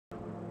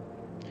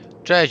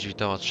Cześć,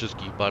 witam was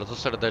wszystkich bardzo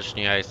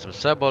serdecznie, ja jestem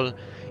Sebol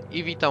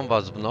i witam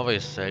was w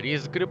nowej serii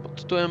z gry pod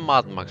tytułem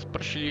Mad Max.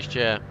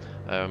 Prosiliście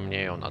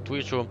mnie ją na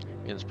Twitchu,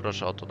 więc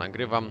proszę, o to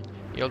nagrywam.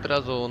 I od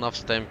razu na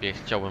wstępie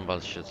chciałbym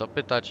was się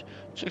zapytać,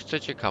 czy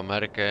chcecie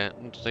kamerkę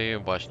tutaj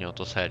właśnie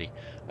oto serii.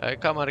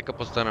 Kamerkę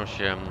postaram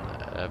się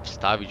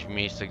wstawić w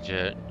miejsce,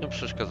 gdzie nie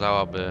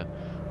przeszkadzałaby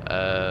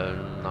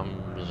nam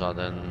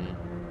żaden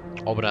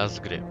obraz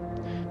gry.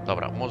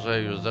 Dobra,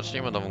 może już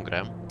zaczniemy nową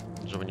grę,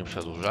 żeby nie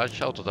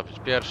przedłużać. Autozapis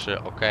pierwszy,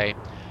 ok.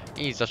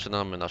 I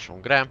zaczynamy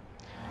naszą grę.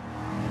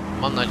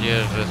 Mam nadzieję,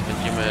 że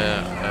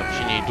spędzimy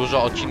przy niej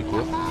dużo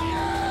odcinków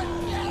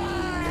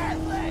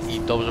i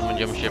dobrze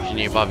będziemy się przy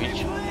niej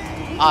bawić,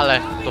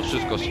 ale to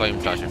wszystko w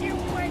swoim czasie.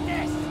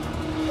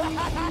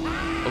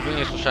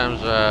 Ogólnie słyszałem,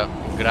 że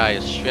gra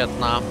jest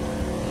świetna,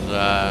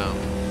 że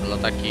dla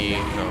takich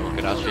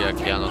graczy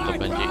jak ja, no to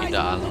będzie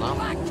idealna,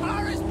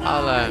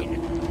 ale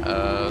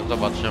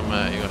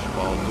zobaczymy już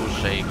po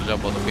dłuższej grze,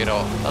 bo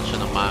dopiero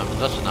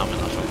zaczynamy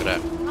naszą grę.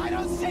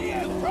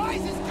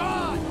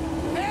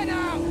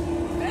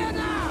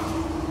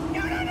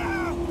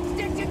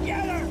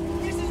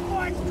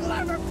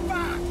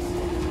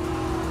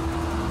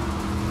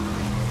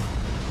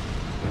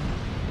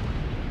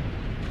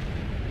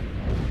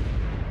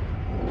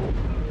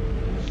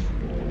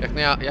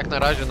 Jak na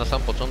razie na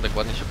sam początek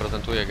ładnie się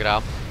prezentuje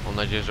gra. Mam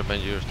nadzieję, że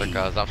będzie już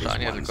taka zawsze, a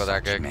nie tylko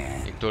tak jak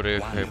w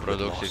niektórych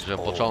produkcji, że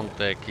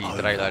początek i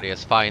trailer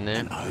jest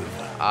fajny,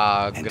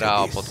 a gra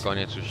pod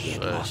koniec już się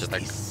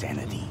tak...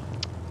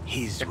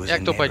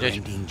 Jak to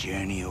powiedzieć?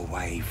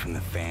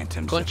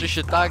 Kończy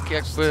się tak,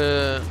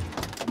 jakby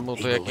był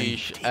to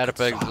jakiś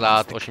RPG z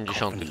lat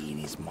 80.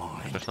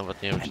 Też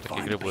nawet nie wiem, czy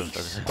takie gry były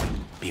wtedy.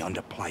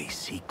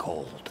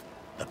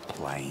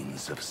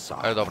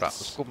 Ale dobra,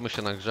 skupmy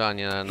się na grze, a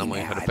nie na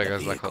moich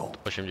RPGach z lat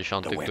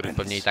 80., których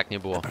pewnie i tak nie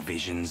było.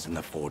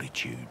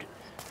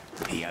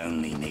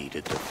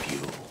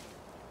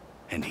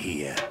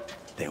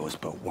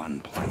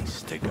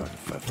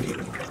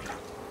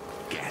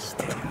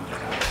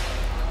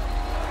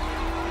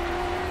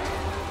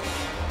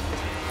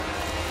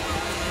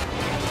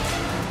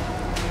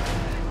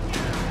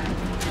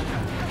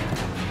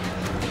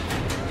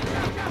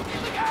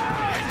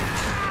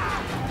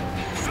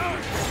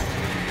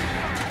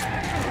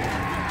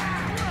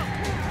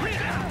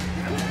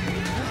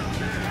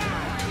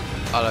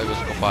 Ale go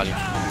skopali.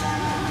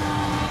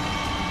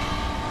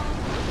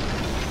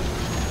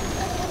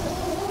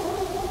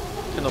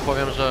 No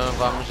powiem, że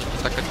wam, że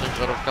to taka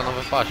ciężarówka na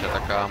wypasie,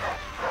 taka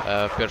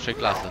pierwszej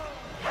klasy.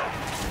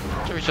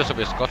 Oczywiście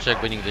sobie skoczę,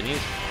 jakby nigdy nic.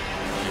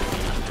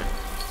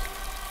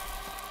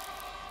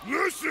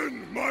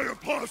 Listen, my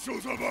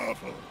apostles of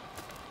Alpha.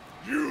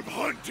 You've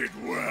hunted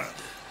well.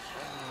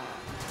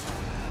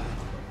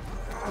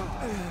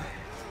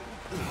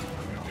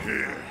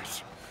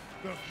 Here's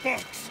the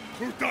fox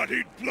who thought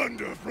he'd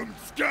plunder from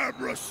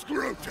Scabra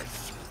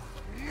Scrotus.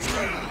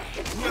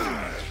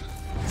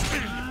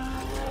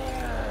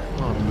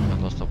 No,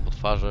 trochę dostał po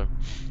twarzy.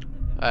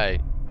 Ej,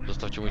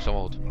 zostawcie mój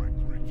samochód.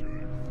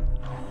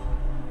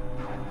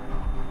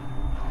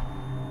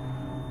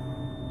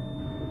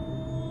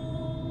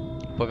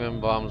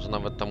 Powiem wam, że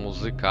nawet ta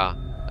muzyka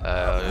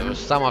już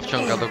sama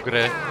wciąga do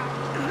gry,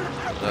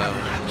 że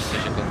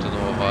chce się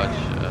kontynuować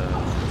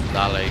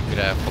dalej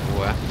grę,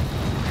 fabułę.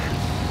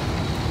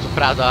 Co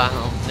prawda,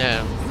 no nie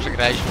wiem,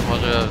 przegraliśmy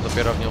może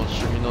dopiero w nią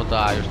 3 minuty,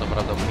 a już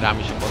naprawdę gra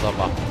mi się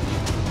podoba.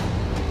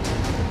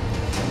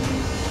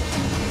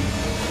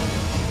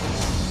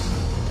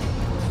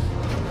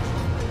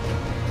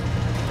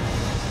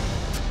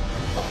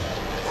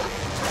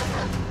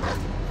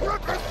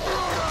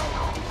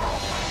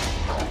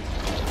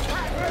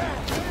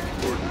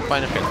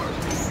 Fajny film.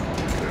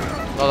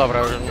 No dobra,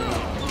 już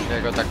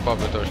jak go tak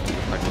pobył, to już nie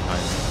jest taki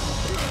fajny.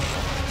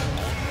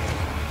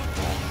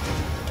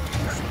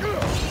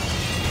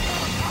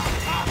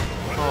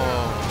 O,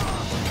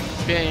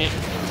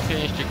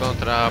 pięści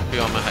kontra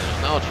piła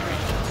mechaniczna,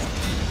 oczywiście.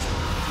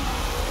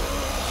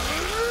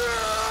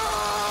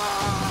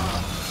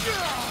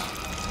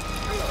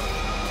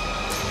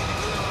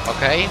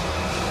 Okej.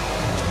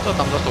 To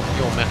tam dostał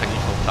piłą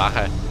mechaniczną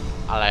ptachę,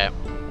 ale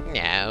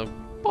nie.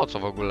 Po co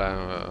w ogóle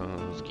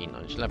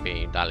zginąć?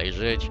 Lepiej dalej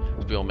żyć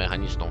z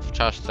biomechaniczną w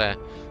czaszce.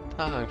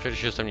 Tak,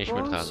 przecież jestem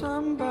nieśmiertelny.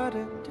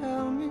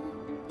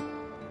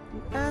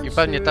 I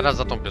pewnie teraz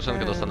za tą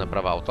piosenkę dostanę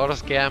prawa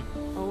autorskie.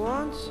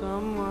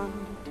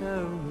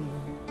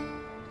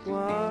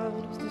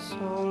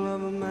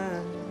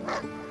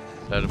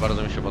 Też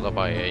bardzo mi się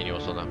podoba, jej nie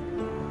usunę.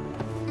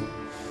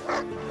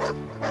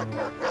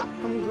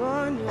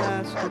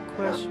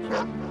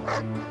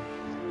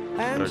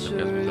 Proszę,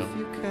 pies widzę.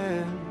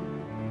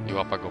 I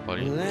łapa go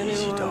pali.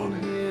 Easy, dog.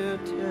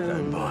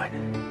 Don't bite.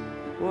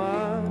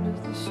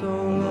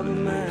 I'm not in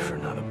the mood for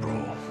another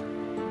brawl.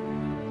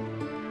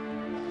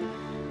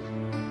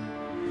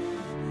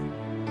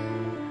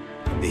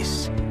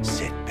 This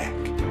setback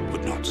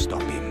would not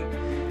stop him.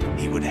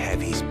 He would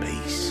have his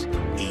peace,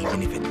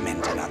 even if it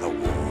meant another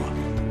war.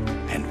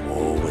 And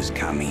war was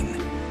coming,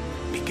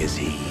 because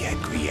he had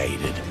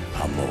created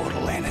a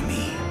mortal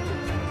enemy.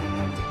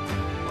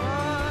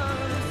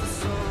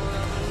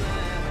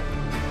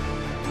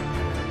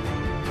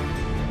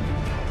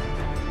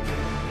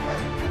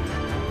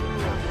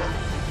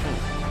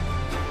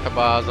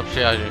 Chyba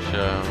zaprzyjaźnił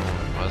się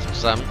z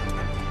psem.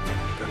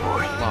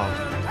 No.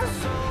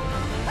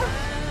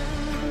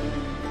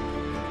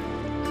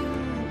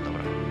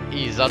 Dobra.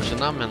 I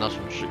zaczynamy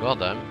naszą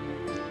przygodę.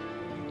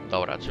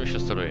 Dobra, czym się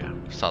steruje?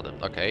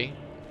 Wsadem, okej.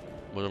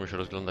 Możemy się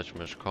rozglądać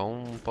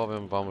myszką.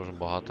 Powiem wam, że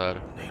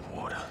bohater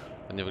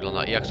nie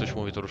wygląda... Jak coś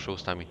mówi, to ruszy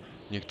ustami.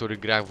 W niektórych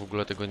grach w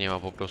ogóle tego nie ma,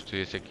 po prostu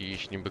jest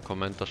jakiś niby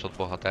komentarz od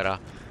bohatera,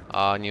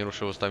 a nie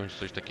ruszy ustami czy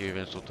coś takiego,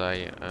 więc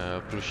tutaj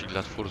plusik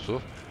dla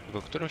twórców.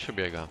 Tylko którym się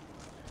biega?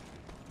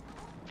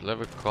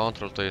 Lewy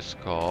kontrol to jest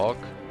skok.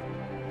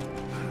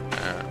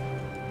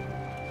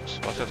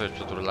 Spacja to jest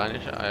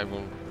przeturlanie się, a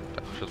jakbym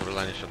tak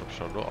przeturlanie się do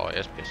przodu. O,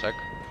 jest piesek.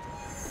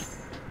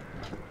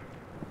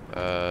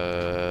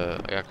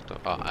 Jak to?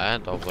 A,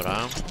 dobra.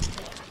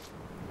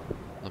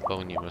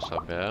 Napełnimy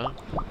sobie.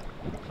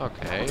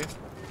 Okej.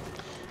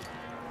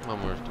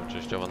 Mamy już tą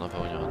częściowo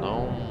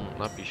napełnioną.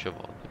 Napij się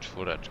wody,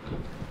 4.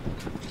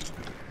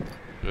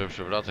 Żeby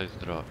przywracać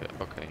zdrowie,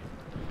 okej.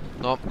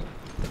 No.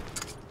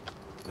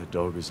 The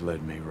dog has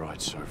led me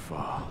right so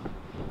far.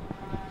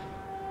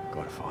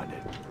 Gotta find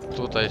it.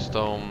 Tutaj z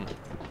tą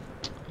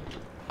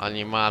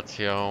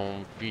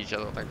animacją picia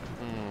to tak...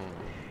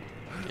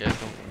 Jest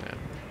tu? Nie.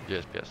 Gdzie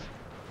jest pies?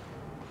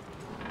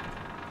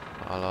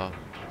 Halo?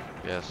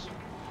 Pies.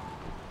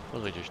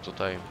 Może gdzieś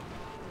tutaj.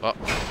 O!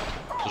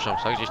 Słyszę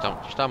psa, gdzieś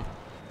tam.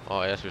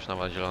 O, jest już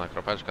nawet zielona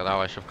kropeczka,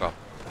 dawaj szybko.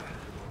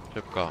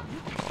 Szybko.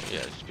 O,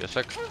 jest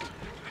piesek.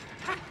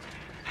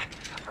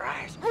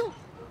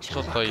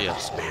 Co to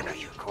jest?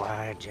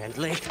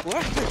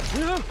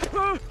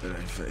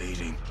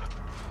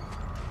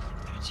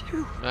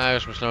 Ja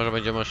już myślałem, że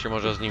będziemy się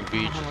może z nim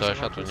bić czy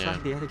coś, a tu nie.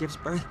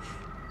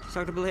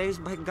 Start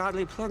ablaze by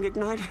godly plug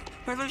ignite.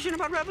 Revolution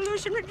about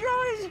revolution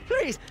rejoice.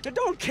 Please,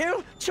 don't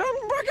kill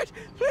Chum Bucket.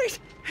 Please.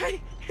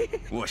 Hey.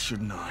 Why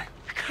shouldn't I?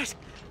 Because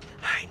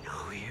I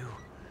know you.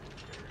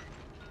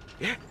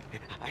 Yeah,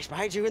 I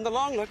spied you in the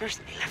long lookers.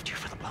 They left you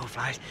for the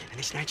blowflies, and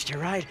they snatched your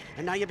ride.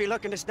 And now you'll be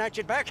looking to snatch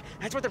it back.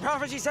 That's what the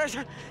prophecy says.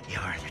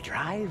 You're the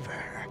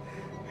driver.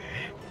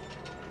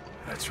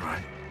 That's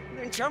right.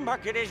 Then Chum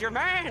Bucket is your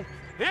man.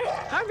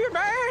 I'm your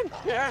man.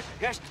 Yeah,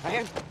 yes, I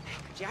am.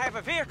 Do you have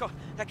a vehicle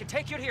that can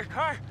take you to your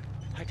car?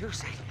 I do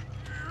say.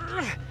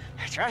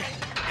 That's right.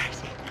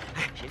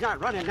 She's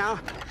not running now.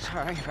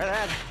 Sorry for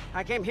that.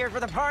 I came here for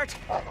the parts.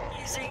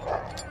 You see,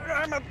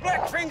 I'm a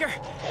black finger.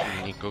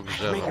 Niko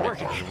Make it work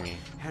grzewa again. brzmi.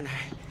 And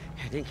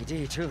Dinky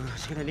D too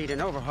is gonna need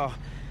an overhaul.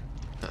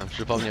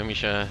 Przypomniał mi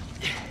się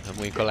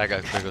mój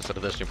kolega, którego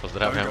serdecznie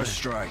pozdrawiam. Go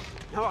straight.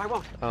 No, I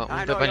won't. O, I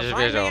to know będziesz you'll find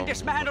me wiedział, and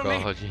dismantle o kogo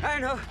me. chodzi. I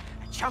know.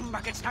 Chum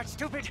Bucket's not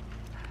stupid.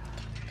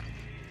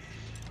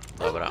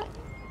 Dobra,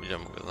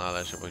 idziemy go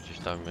znaleźć, bo gdzieś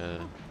tam...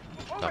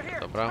 Tam,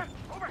 dobra.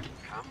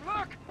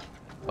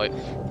 Oj,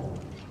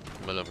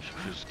 mylą się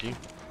wszystkie.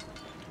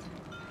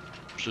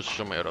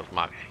 Przytrzymaj,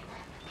 rozmawiaj.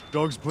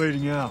 Dog's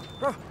bleeding out.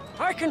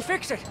 I can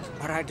fix it,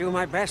 but I do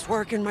my best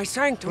work in my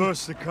sanctum.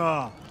 Burst the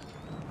car.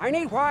 I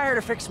need wire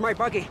to fix my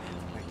buggy,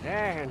 but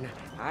then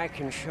I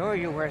can show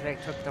you where they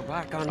took the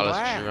black on Ale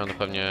black. skrzywiony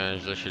pewnie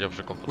źle siedział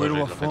przy Where komputerze do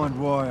i I dlatego... find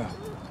wire?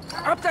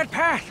 Up that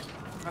path!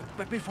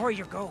 But before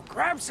you go,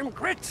 grab some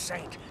grit,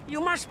 Saint.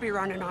 You must be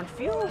running on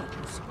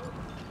fumes.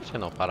 Nie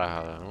no, para,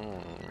 ale...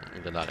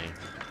 idę dalej.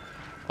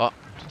 O,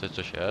 tutaj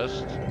coś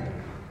jest.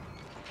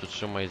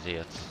 Przytrzymaj,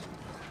 zjedz.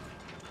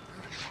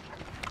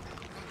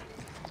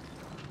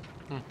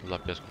 Dla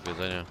piesków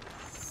jedzenie.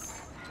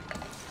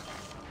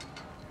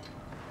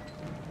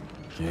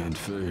 Canned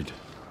food.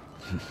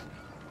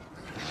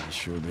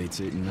 Sure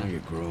beats eating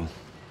nugget roll.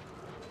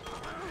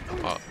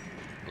 O,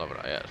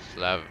 dobra, jest.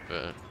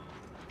 Lewy.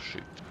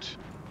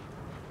 Shift.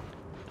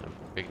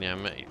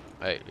 Biegniemy i...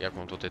 Ej, jak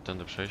mam tutaj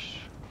tędy przejść?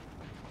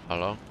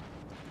 Halo?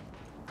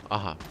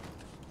 Aha.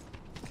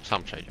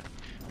 Sam przejdzie.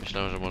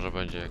 Myślałem, że może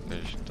będzie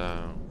jakieś te...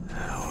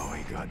 Oh,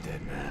 we got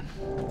dead man.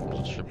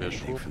 Zatrzebie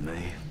szło. For me.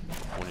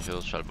 Unie się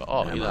do strzelby.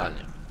 O,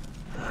 idealnie.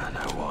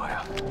 No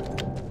wire.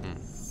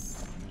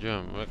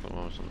 Gdzie mamy? Jak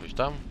mamy stąd wyjść?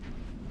 Tam?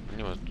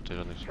 Nie ma tutaj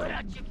żadnych słów.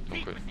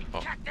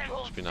 O,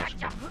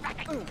 spinaczka.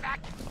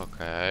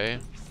 Okej.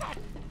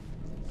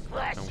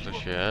 Tam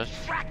ktoś jest.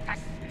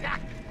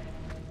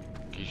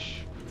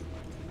 Jakiś...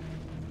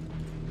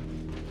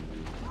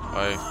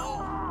 Oj.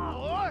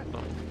 No.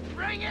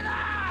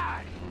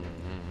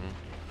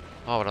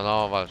 Dobra,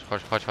 no walcz,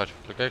 chodź.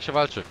 Tylko jak się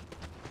walczy?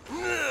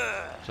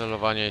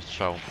 Celowanie i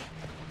strzał.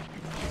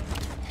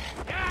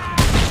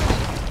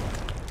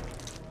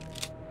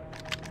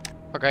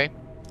 Okej.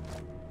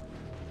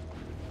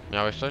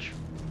 Miałeś coś?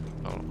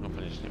 Dobra,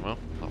 no nic nie ma.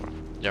 Dobra,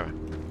 idziemy.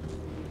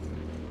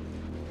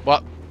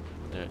 Ła!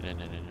 Nie.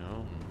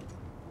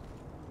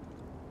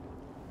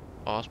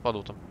 O,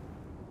 spadł tam.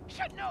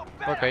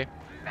 Okej.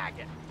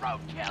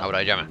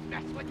 Dobra, idziemy.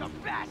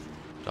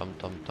 Tam.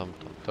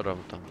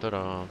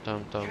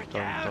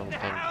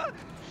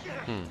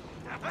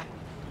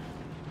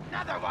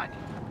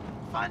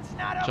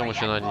 Czemu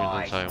się na nim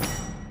znęcają?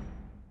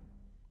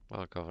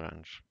 Walka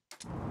wręcz.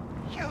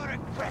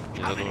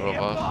 Nie za dużo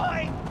was.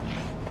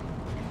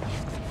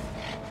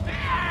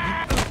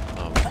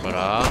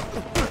 Dobra.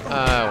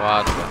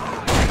 Ładnie.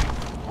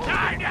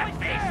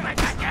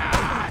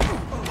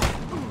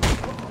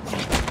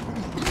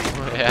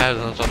 Jezu,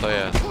 no co to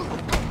jest?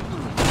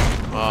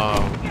 O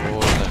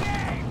kurde.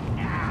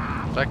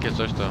 Takie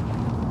coś to...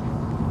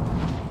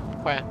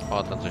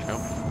 O, ten coś miał.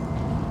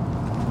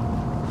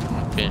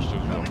 5 sztuk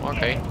wziął,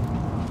 okej.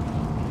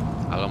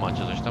 Ale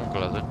macie coś tam,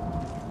 koledzy?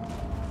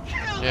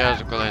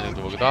 Jezu, kolejnych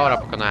dwóch. Dobra,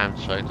 pokonałem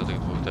 3, to tych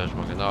dwóch też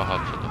mogę. No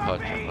chodźcie, to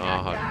chodźcie,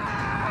 no chodźcie.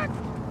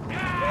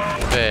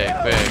 Pyk,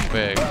 pyk,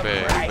 pyk,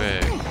 pyk,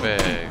 pyk,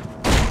 pyk.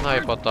 No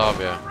i po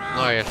tobie.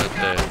 No i jeszcze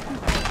ty.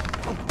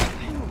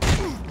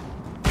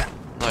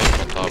 No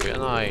i po tobie,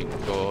 no i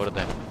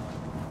kurde.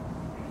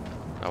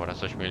 Dobra,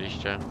 coś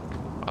mieliście?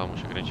 A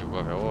muszę kręcić w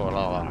głowie. O,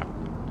 lala.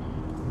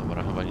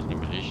 Dobra, chyba nic nie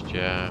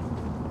mieliście.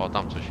 O,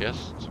 tam coś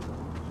jest.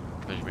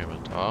 Weźmiemy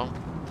to.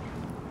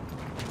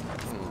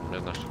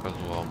 Jedna sztuka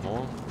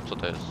złomu. Co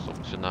to jest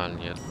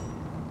opcjonalnie?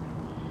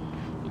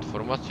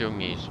 Informacje o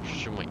miejscu.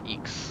 Przytrzymaj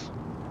X.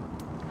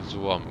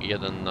 Złom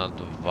 1 na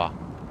 2.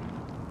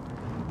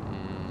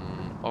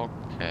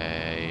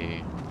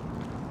 Okej.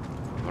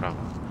 Dobra.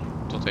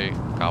 Tutaj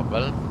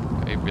kabel.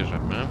 Okej,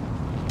 bierzemy.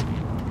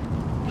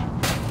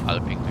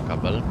 Ale piękny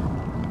kabel.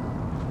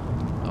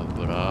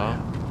 Dobra.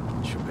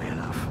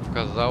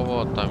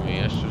 Pokazało tam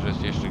jeszcze, że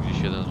jest jeszcze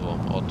gdzieś jeden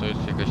złom. O, to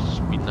jest jakaś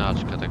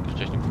spinaczka, tak jak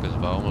wcześniej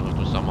pokazywało, może w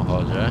tym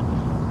samochodzie.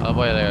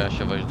 Albo ja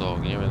się wejść do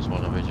ognia, więc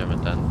może wejdziemy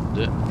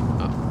tędy.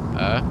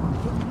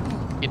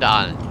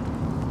 Idealnie.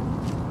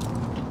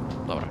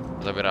 Dobra,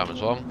 zabieramy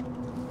złom.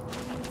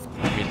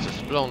 Miejsce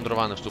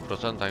splądrowane w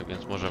 100%,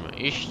 więc możemy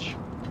iść.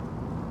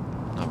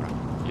 Dobra,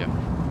 idziemy.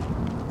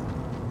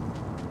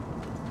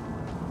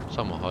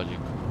 Samochodzik.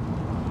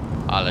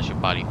 Ale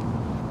się pali.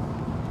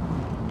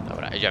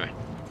 Dobra, idziemy.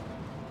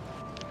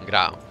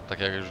 Gra, tak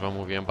jak już wam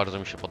mówiłem, bardzo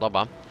mi się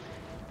podoba.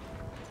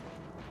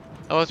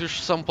 Nawet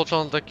już sam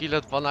początek,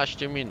 ile?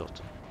 12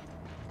 minut.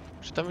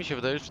 Czy tam mi się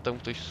wydaje, czy tam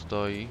ktoś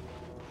stoi?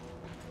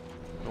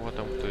 No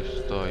tam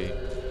ktoś stoi.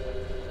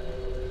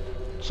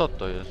 Co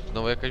to jest?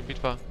 Znowu jakaś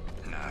bitwa?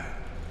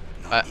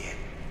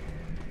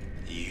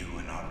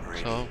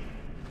 Co?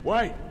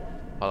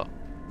 Halo.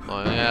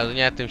 No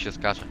nie, tym się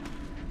skacze.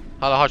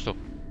 Halo, chodź tu.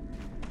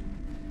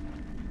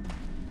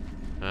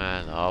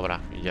 Dobra,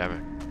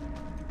 idziemy.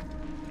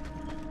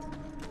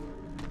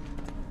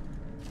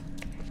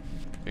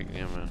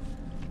 Biegniemy.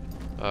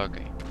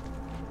 Okej.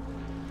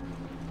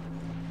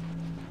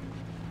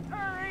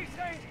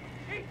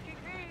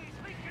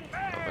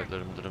 Dobra,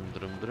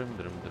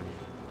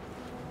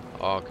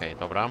 Okej,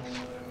 dobra.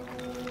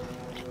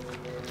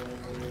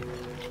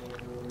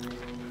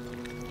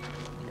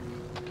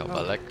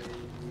 Kabelek.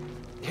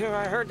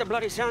 Here I heard the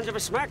bloody sounds of a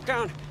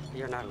smackdown.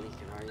 You're not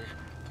leaking, are you?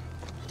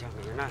 Tell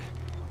me you're not.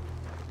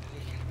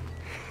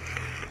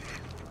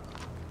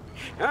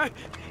 Huh?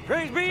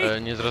 Praise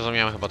be! Nie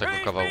zrozumiałem chyba tego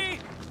kawału.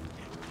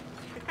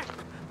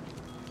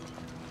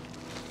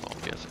 O,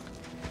 piesek.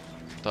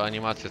 To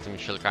animacja z tymi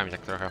szelkami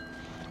tak trochę.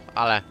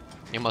 Ale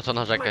nie ma co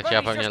narzekać,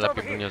 ja pewnie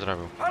lepiej bym nie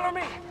zrobił.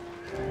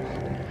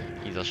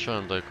 I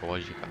zaszyłem do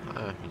kołozika.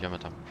 Idziemy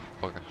tam.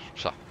 Pokaż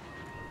psa.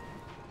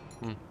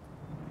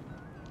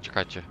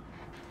 Czekajcie.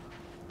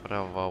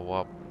 Prawa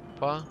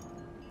łapa.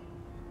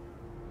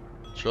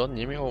 Czy on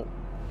nie miał...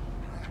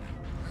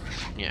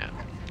 Nie.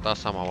 Ta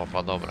sama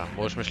łapa, dobra.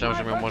 Bo już myślałem,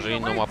 że miał może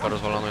inną łapę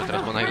rozwaloną i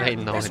teraz ma na ile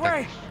inną i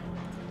tak...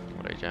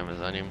 Dobra, idziemy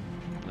za nim.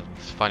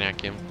 Z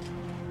faniakiem.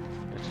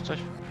 Jest tu coś?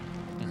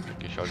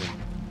 Jakiś ogień.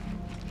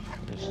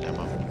 Nic nie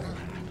ma.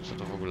 Co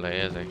to w ogóle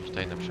jest? Jakieś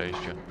tajne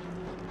przejście.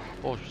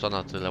 O, co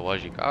na tyle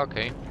łazik.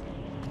 Okej.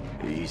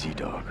 Easy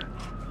dog.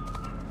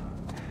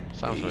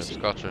 Sam sobie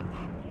skoczy.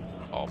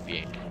 O,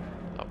 pięknie.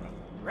 Dobra.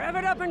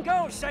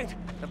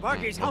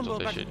 No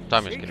tutaj się...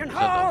 Tam jest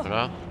kierownica,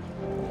 dobra.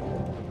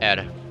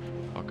 R.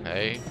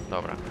 Okej,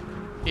 dobra.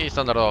 I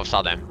standardowo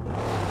wsadem.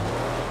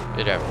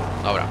 Jedziemy,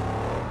 dobra.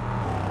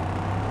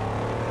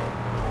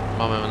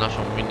 Mamy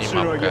naszą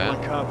minimapkę.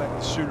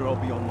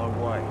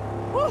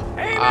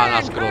 A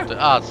na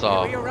skróty, a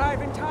co? Dobra,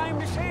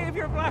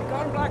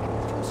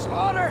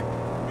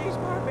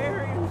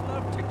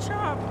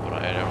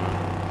 jedziemy.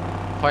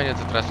 Fajnie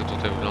te trasy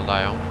tutaj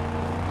wyglądają.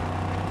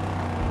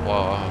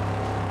 Wow.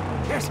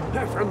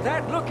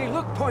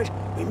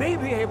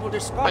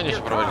 Fajnie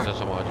się prowadzi ten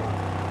samochodzik.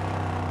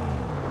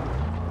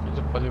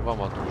 Widzę, paliwa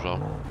ma dużo.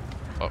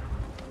 O.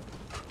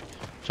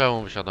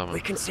 Czemu wysiadamy?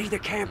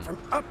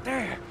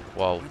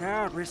 Wow.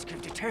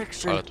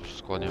 Ale to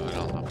wszystko ładnie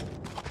wygląda.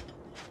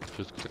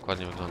 Wszystko tak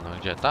ładnie wygląda.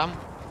 Gdzie? Tam?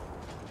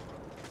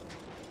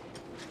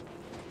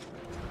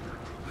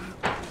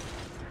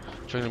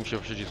 Ciągle mi się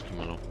przyciski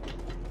mylą.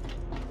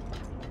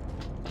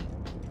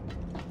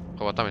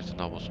 Chyba tam jest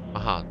ten obóz.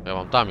 Aha, ja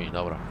mam tam i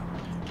dobra.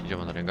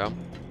 Idziemy na niego.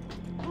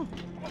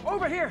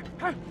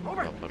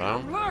 Dobra.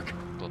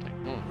 Tutaj.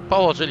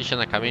 Położyli się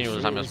na kamieniu,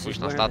 zamiast pójść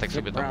na statek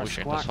sobie tam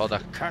usiąść na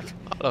schodach.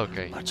 Ale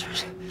okej.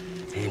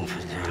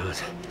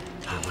 Infidels.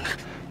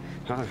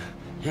 Oh,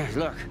 yeah,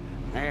 look.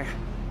 There.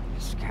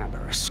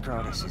 Scabrous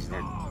Scrotus is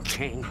their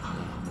king.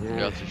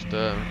 Jacyś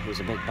te... He's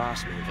a big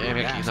boss man. Nie wiem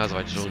jak ich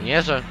nazwać,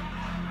 żołnierze?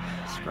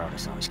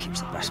 Scrotus always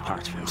keeps the best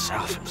parts for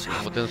himself.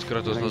 Bo ten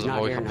Scrotus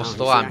nazywał ich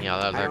apostołami,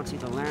 ale tak...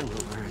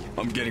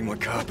 I'm getting my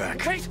car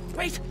back.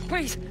 Please.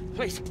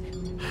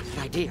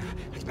 An idea.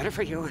 It's better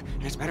for you,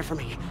 and it's better for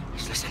me.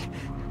 Just listen.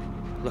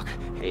 Look,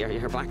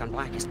 your black on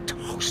black is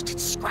toast.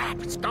 It's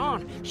scrap. It's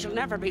gone. She'll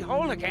never be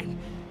whole again.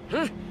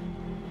 Huh?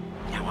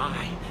 Now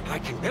I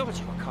can build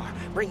you a car,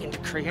 bring into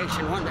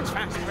creation one that's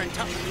faster and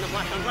tougher than the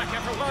black on black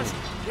ever was.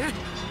 Yeah?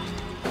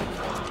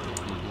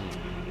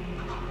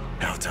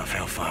 How tough,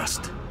 how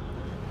fast?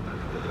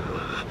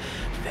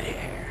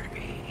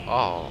 Very.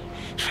 O,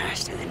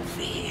 Faster than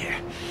fear.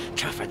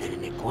 Tougher than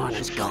an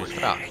iguana's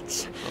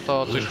gonads. no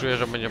to coś czuję,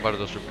 że będzie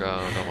bardzo szybka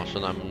ta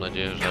maszyna. Mam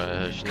nadzieję,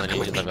 że się na niej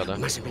nie zawiodę.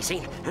 Mustn't be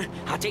seen. Huh?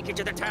 I'll take you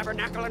to the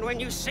tabernacle, and when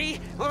you see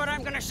what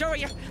I'm gonna show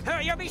you,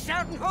 you'll be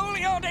shouting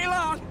holy all day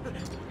long.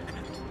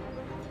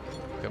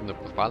 Hymny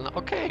pochwalne,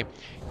 okej.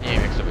 Nie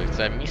wiem jak sobie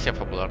chcę. Misja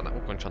fabularna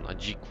ukończona.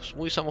 Dzikus.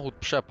 Mój samochód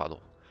przepadł.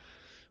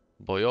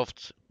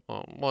 Bojowcy.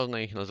 O, można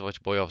ich nazywać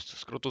bojowcy.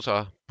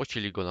 Skrotusa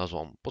pocięli go na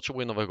złom.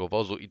 Potrzebuję nowego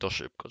wozu i to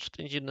szybko. Czy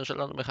ten dziwny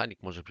szalony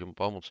mechanik może mi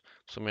pomóc?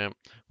 W sumie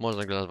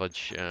można go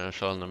nazwać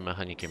szalonym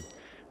mechanikiem.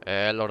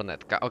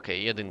 Lornetka.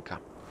 Okej, jedynka.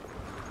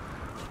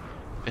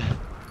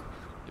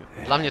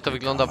 Dla mnie to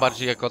wygląda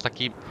bardziej jako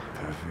taki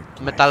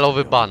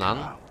metalowy banan.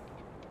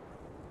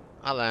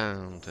 Ale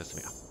to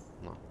jest ja.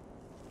 No.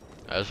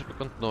 Ale żeby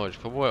kontynuować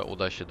fabułę,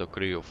 uda się do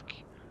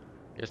kryjówki.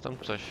 Jest tam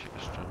coś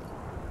jeszcze?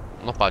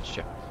 No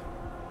patrzcie.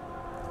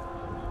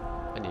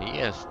 A nie,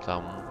 jest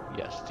tam.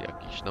 Jest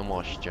jakiś na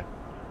moście.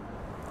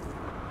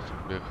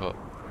 Sobie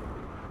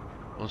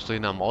on stoi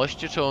na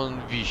moście, czy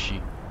on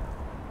wisi?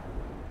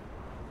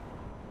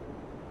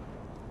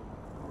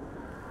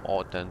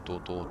 O, ten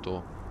tu.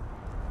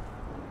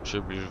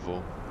 Przybliż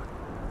W.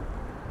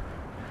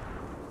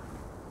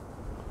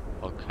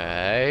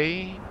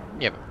 Okej.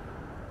 Nie wiem.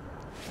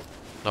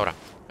 Dobra.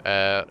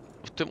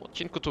 W tym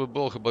odcinku to by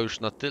było chyba już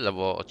na tyle,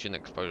 bo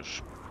odcinek trwa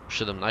już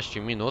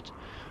 17 minut.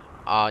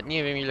 A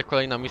nie wiem ile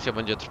kolejna misja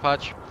będzie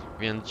trwać,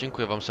 więc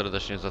dziękuję wam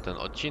serdecznie za ten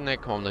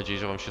odcinek. Mam nadzieję,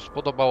 że wam się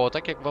spodobało.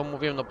 Tak jak wam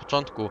mówiłem na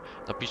początku,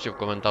 napiszcie w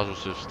komentarzu,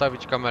 żeby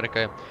wstawić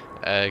kamerkę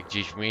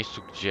gdzieś w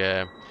miejscu,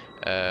 gdzie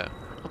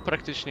no,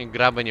 praktycznie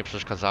gra by nie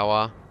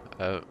przeszkadzała.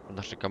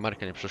 Nasza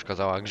kamerka nie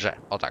przeszkadzała grze.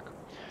 O tak.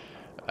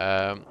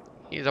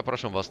 I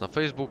zapraszam was na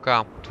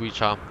Facebooka,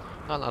 Twitcha.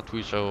 A na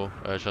Twitchu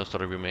często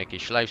robimy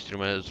jakieś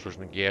livestreamy z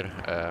różnych gier.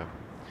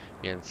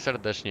 Więc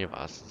serdecznie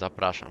was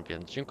zapraszam.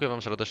 Więc dziękuję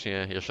wam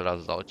serdecznie jeszcze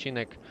raz za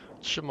odcinek.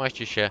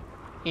 Trzymajcie się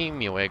i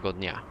miłego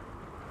dnia.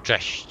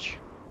 Cześć!